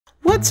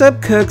What's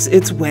up, cooks?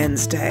 It's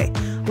Wednesday.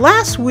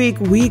 Last week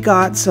we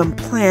got some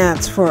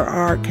plants for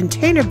our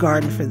container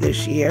garden for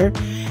this year,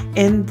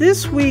 and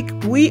this week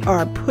we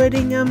are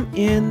putting them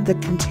in the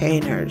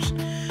containers.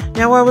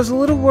 Now, I was a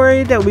little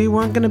worried that we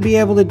weren't going to be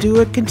able to do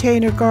a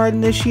container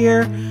garden this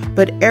year,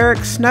 but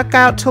Eric snuck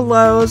out to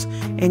Lowe's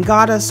and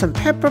got us some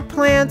pepper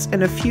plants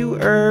and a few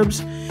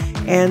herbs,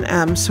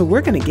 and so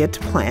we're going to get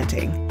to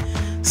planting.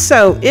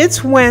 So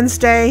it's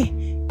Wednesday.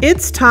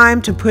 It's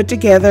time to put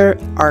together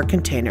our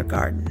container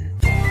garden.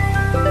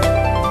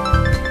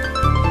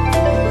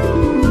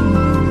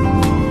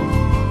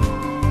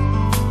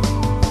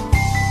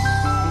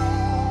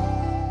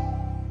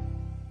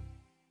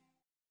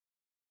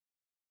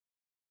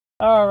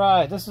 All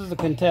right, this is the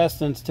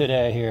contestants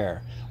today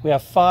here. We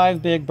have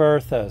 5 big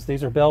Berthas.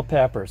 These are bell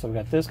peppers. So we've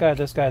got this guy,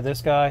 this guy,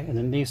 this guy, and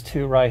then these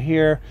 2 right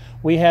here.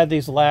 We had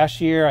these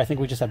last year. I think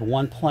we just had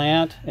 1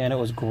 plant, and it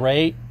was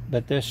great.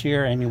 But this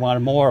year, Amy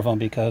wanted more of them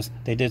because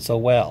they did so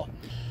well.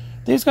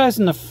 These guys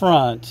in the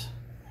front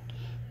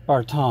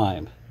are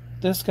thyme.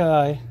 This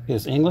guy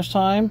is English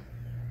thyme,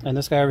 and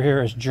this guy over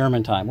here is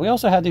German thyme. We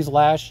also had these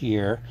last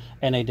year,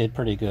 and they did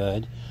pretty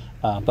good.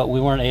 But we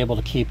weren't able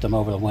to keep them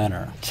over the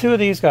winter. 2 of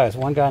these guys,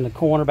 one guy in the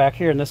corner back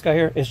here and this guy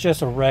here, is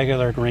just a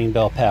regular green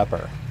bell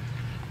pepper.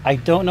 I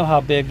don't know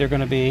how big they're going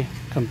to be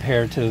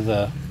compared to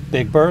the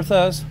big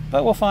Berthas,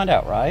 but we'll find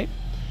out, right?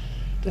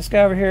 This guy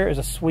over here is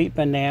a sweet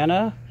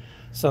banana,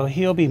 so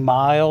he'll be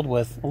mild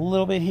with a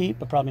little bit of heat,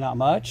 but probably not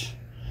much.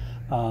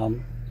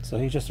 So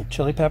he's just a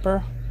chili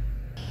pepper.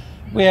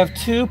 We have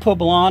 2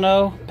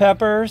 poblano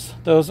peppers.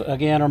 Those,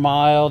 again, are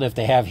mild. If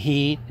they have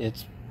heat,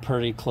 it's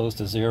pretty close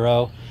to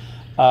 0.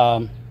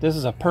 This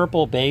is a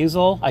purple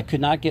basil. I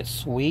could not get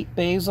sweet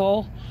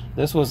basil.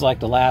 This was like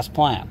the last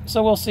plant.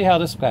 So we'll see how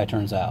this guy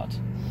turns out.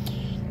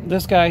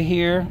 This guy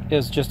here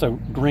is just a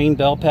green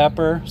bell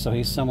pepper, so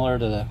he's similar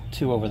to the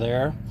 2 over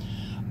there.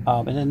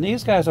 And then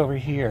these guys over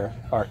here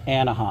are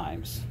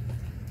Anaheims.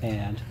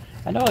 And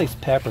I know these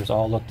peppers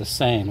all look the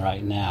same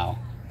right now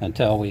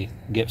until we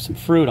get some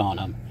fruit on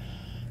them.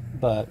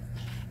 But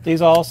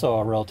these also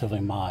are relatively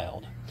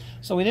mild.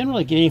 So we didn't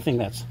really get anything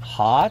that's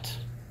hot,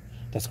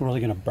 that's really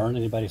going to burn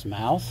anybody's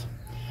mouth.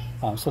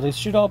 So they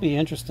should all be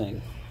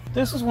interesting.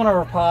 This is one of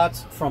our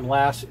pots from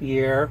last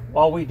year.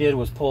 All we did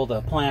was pull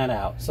the plant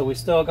out. So we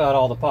still got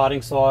all the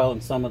potting soil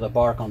and some of the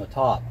bark on the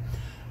top.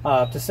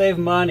 To save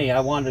money,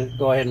 I wanted to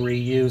go ahead and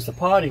reuse the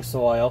potting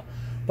soil,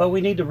 but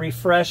we need to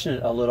refreshen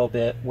it a little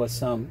bit with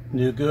some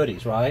new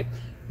goodies, right?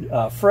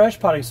 Fresh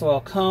potting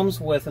soil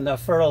comes with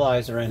enough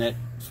fertilizer in it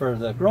for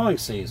the growing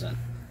season,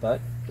 but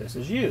this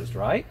is used,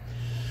 right?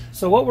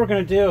 So what we're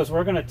going to do is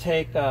we're going to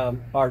take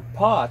our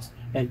pots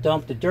and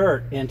dump the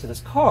dirt into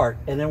this cart,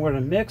 and then we're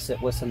going to mix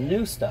it with some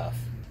new stuff.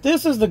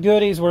 This is the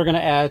goodies we're going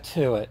to add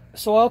to it.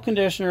 Soil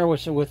conditioner,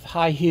 which with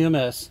high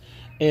humus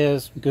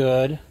is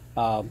good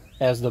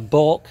as the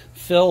bulk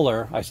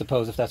filler, I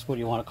suppose, if that's what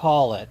you want to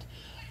call it.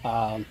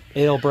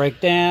 It'll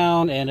break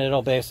down and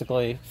it'll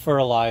basically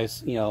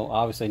fertilize, you know,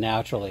 obviously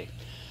naturally.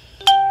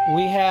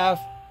 We have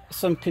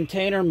some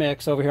container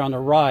mix over here on the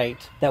right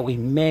that we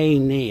may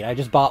need. I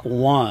just bought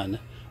 1.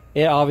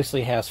 It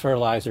obviously has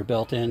fertilizer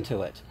built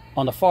into it.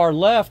 On the far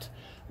left,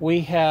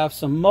 we have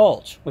some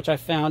mulch, which I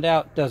found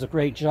out does a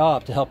great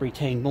job to help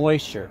retain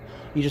moisture.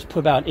 You just put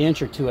about 1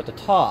 inch or 2 at the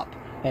top,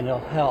 and it'll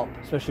help,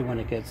 especially when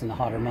it gets in the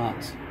hotter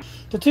months.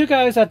 The 2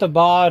 guys at the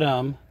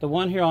bottom, the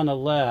one here on the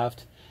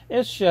left,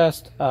 it's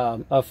just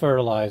a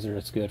fertilizer.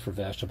 It's good for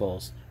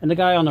vegetables. And the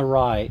guy on the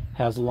right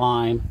has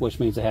lime, which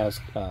means it has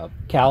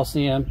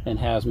calcium and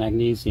has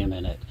magnesium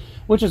in it,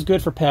 which is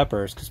good for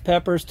peppers, because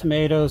peppers,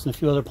 tomatoes, and a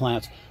few other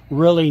plants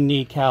really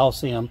need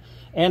calcium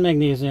and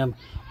magnesium,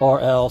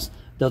 or else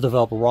they'll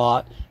develop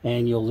rot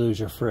and you'll lose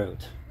your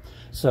fruit.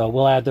 So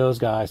we'll add those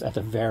guys at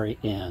the very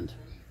end.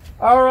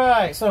 All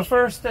right, so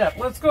first step,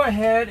 let's go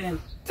ahead and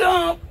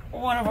dump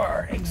one of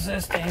our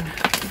existing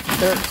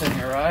dirts in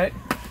here, right?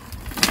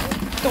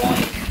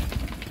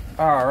 Doink.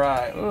 All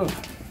right. Ooh.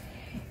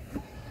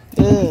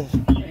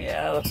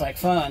 Yeah, that looks like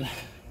fun.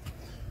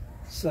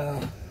 So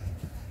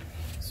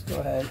let's go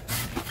ahead.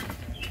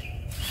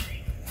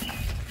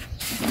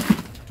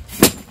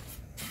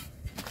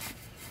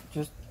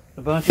 Just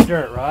a bunch of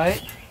dirt,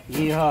 right?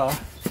 Yeehaw.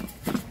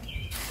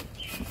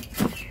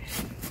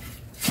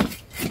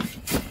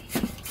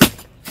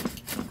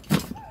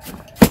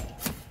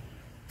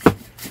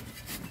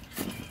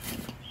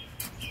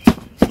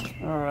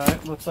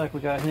 Alright, looks like we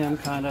got him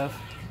kind of,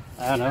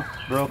 I don't know,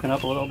 broken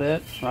up a little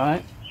bit,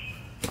 right?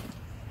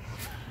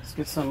 Let's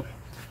get some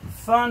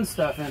fun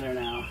stuff in there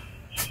now.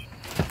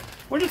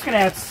 We're just going to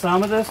add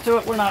some of this to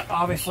it. We're not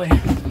obviously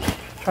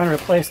trying to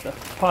replace the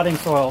potting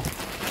soil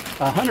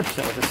 100%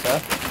 with this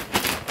stuff.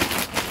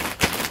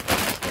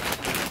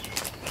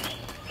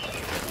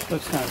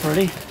 Looks kind of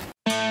pretty.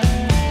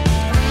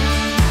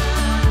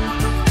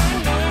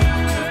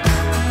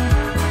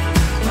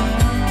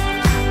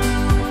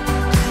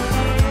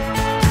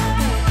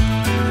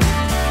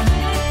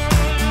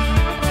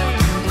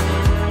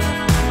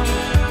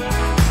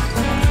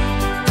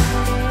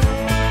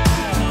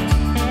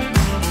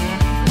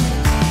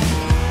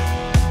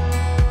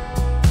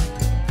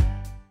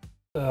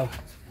 So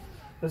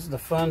this is the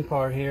fun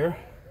part here.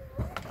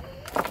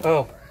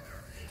 Oh,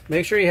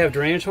 make sure you have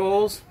drainage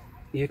holes.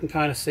 You can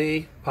kind of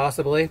see,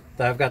 possibly,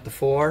 that I've got the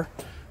 4.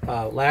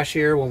 Last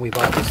year when we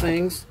bought these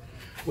things,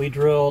 we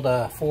drilled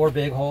 4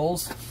 big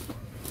holes.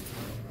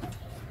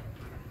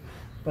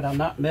 But I'm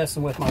not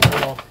messing with my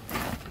little,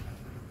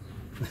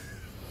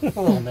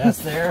 little mess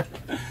there.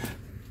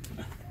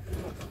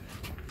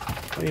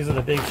 These are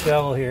the big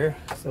shovel here,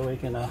 so we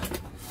can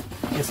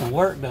get some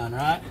work done,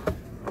 right?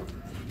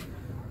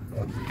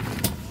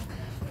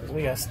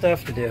 We got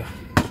stuff to do.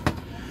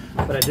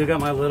 But I do got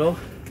my little,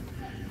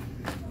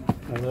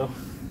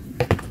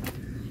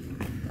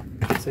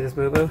 see this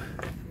boo-boo?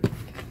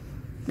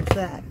 What's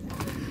that?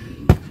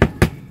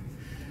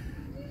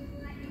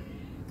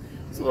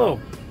 It's a little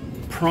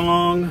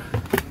prong.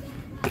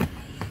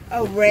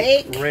 A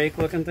rake? Rake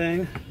looking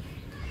thing.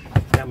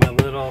 Got my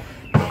little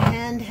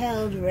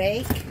handheld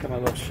rake. Got my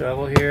little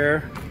shovel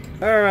here.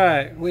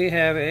 Alright, we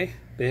have a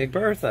big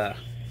Bertha.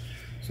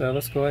 So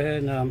let's go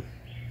ahead and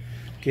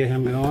get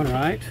him going,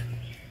 right?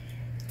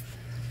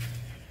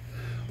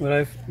 What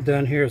I've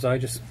done here is I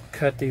just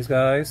cut these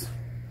guys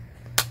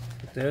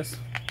like this.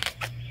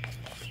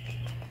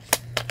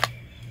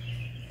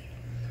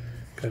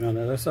 Cut on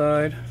the other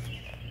side.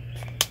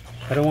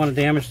 I don't want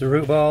to damage the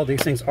root ball.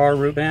 These things are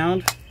root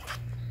bound.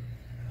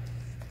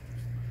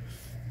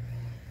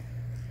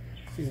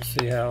 You can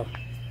see how it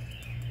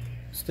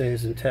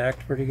stays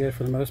intact pretty good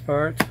for the most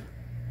part.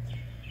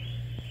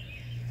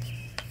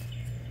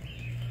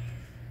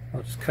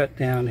 I'll just cut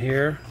down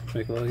here,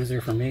 make it a little easier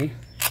for me.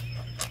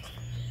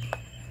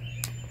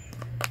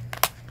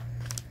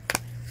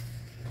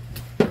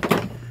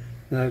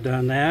 Now I've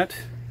done that,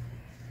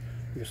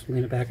 just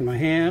lean it back in my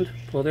hand,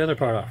 pull the other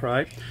part off,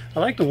 right? I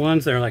like the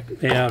ones that are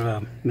like made out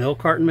of milk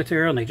carton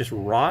material and they just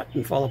rot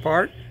and fall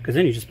apart, because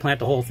then you just plant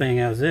the whole thing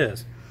as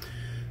is.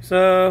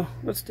 So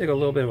let's dig a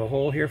little bit of a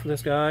hole here for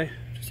this guy,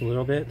 just a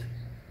little bit.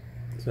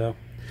 So,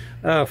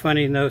 oh,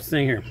 funny note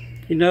thing here.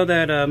 You know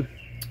that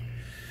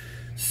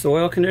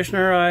soil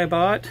conditioner I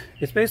bought?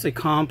 It's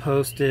basically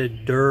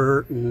composted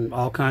dirt and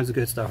all kinds of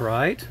good stuff,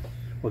 right?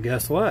 Well,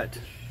 guess what?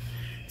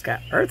 It's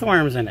got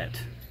earthworms in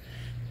it.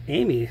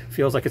 Amy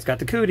feels like it's got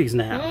the cooties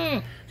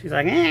now. She's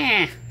like,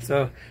 eh.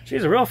 So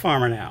she's a real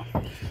farmer now.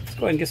 Let's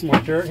go ahead and get some more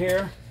dirt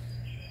here.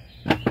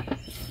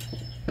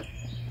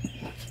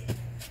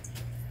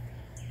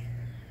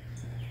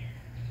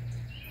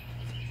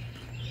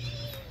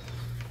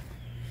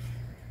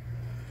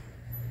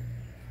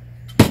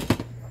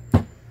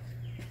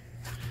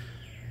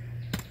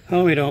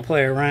 Homie don't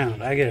play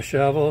around. I get a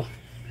shovel,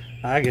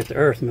 I get the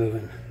earth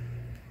moving.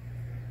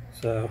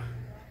 So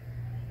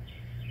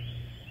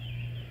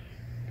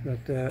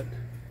got that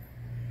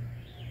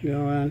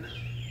going.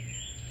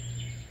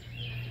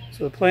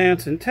 So the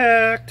plant's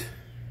intact.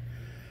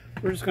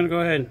 We're just going to go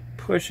ahead and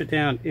push it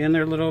down in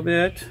there a little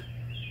bit.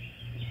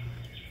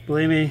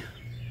 Believe me,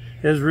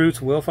 his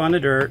roots will find the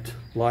dirt.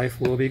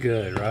 Life will be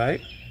good, right?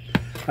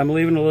 I'm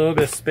leaving a little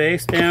bit of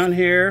space down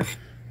here.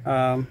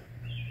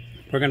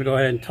 We're going to go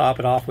ahead and top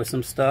it off with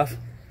some stuff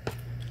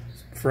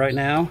for right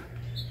now.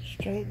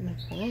 Straighten the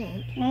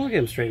plant. Well, we'll get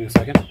them straight in a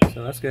second,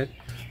 so that's good.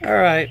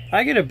 Alright,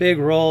 I get a big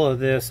roll of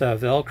this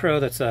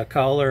Velcro that's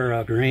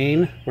color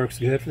green. Works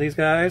good for these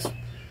guys.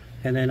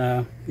 And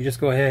then you just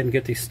go ahead and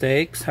get these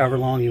stakes, however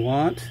long you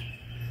want.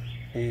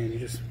 And you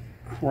just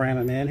cram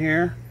them in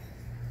here.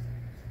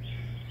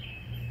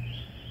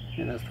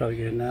 And that's probably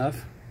good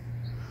enough.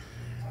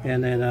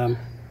 And then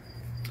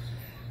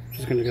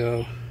just going to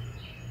go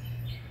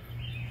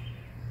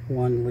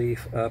one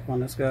leaf up on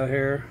this guy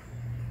here.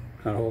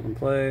 Kind of hold in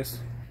place.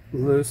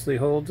 Loosely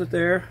holds it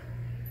there.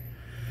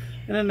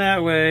 And then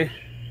that way,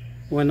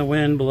 when the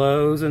wind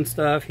blows and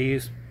stuff,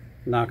 he's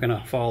not going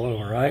to fall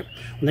over, right?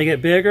 When they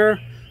get bigger,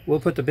 we'll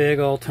put the big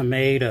old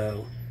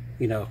tomato,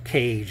 you know,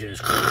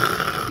 cages,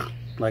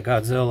 like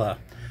Godzilla,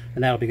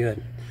 and that'll be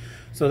good.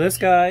 So this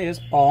guy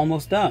is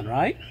almost done,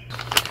 right?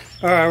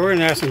 All right, we're going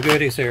to have some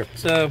goodies here.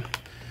 So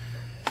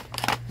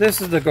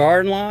this is the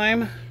garden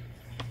lime,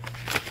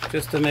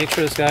 just to make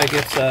sure this guy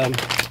gets some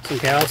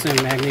calcium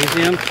and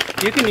magnesium.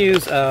 You can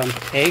use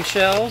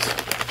eggshells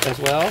as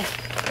well.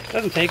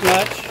 Doesn't take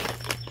much.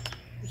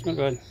 I'm just going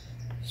to go ahead and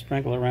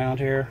sprinkle around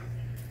here.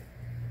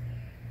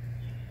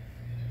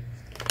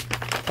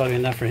 Probably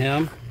enough for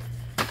him.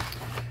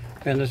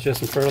 And there's just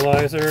some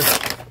fertilizer.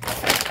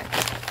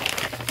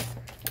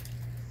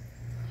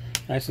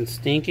 Nice and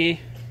stinky.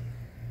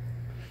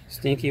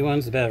 Stinky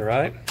one's the better,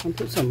 right? I'm going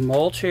to put some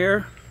mulch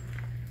here.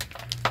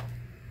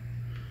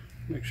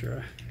 Make sure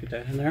I get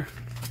that in there.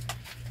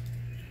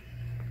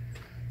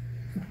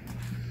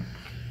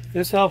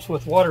 This helps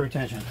with water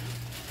retention.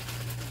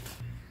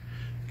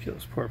 Kill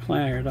this poor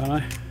plant here, don't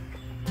I?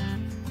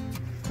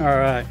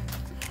 Alright.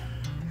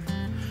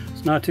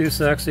 It's not too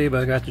sexy,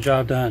 but I got the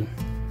job done.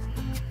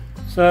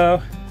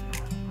 So,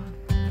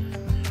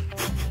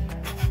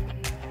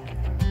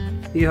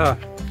 yeehaw.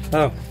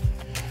 Oh,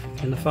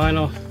 and the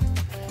final,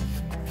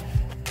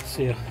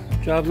 see,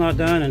 job's not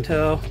done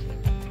until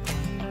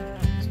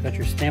it's got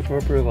your stamp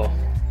of approval.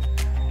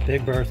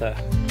 Big Bertha.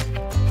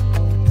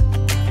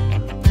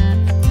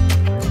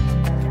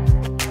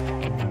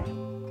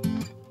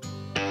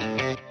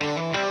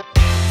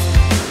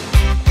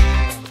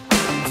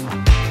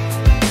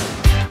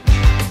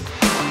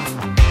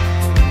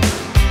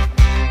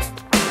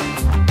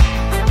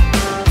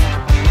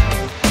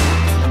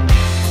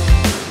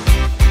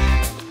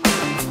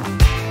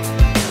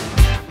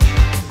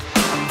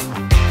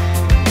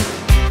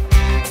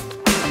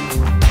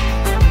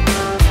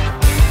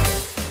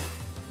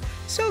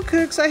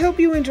 Cooks. I hope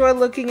you enjoy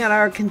looking at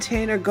our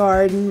container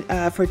garden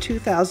for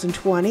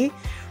 2020.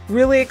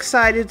 Really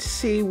excited to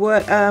see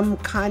what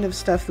kind of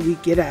stuff that we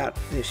get out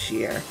this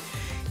year.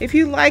 If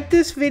you like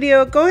this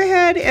video, go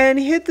ahead and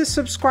hit the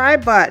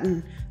subscribe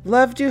button.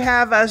 Love to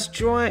have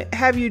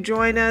you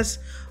join us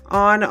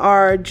on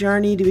our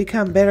journey to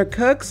become better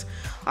cooks.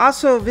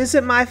 Also,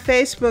 visit my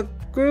Facebook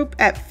group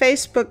at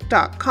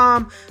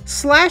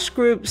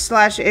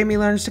facebook.com/group/Amy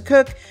Learns to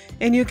Cook,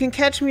 and you can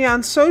catch me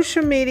on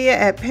social media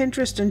at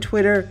Pinterest and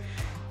Twitter,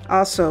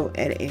 also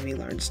at Amy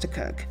Learns to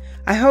Cook.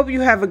 I hope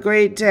you have a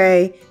great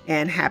day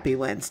and happy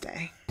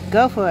Wednesday.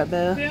 Go for it,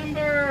 Boo.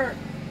 Timber!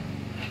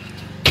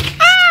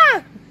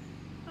 Ah!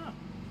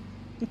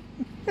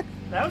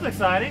 That was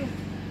exciting.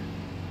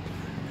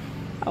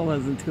 That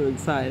wasn't too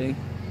exciting.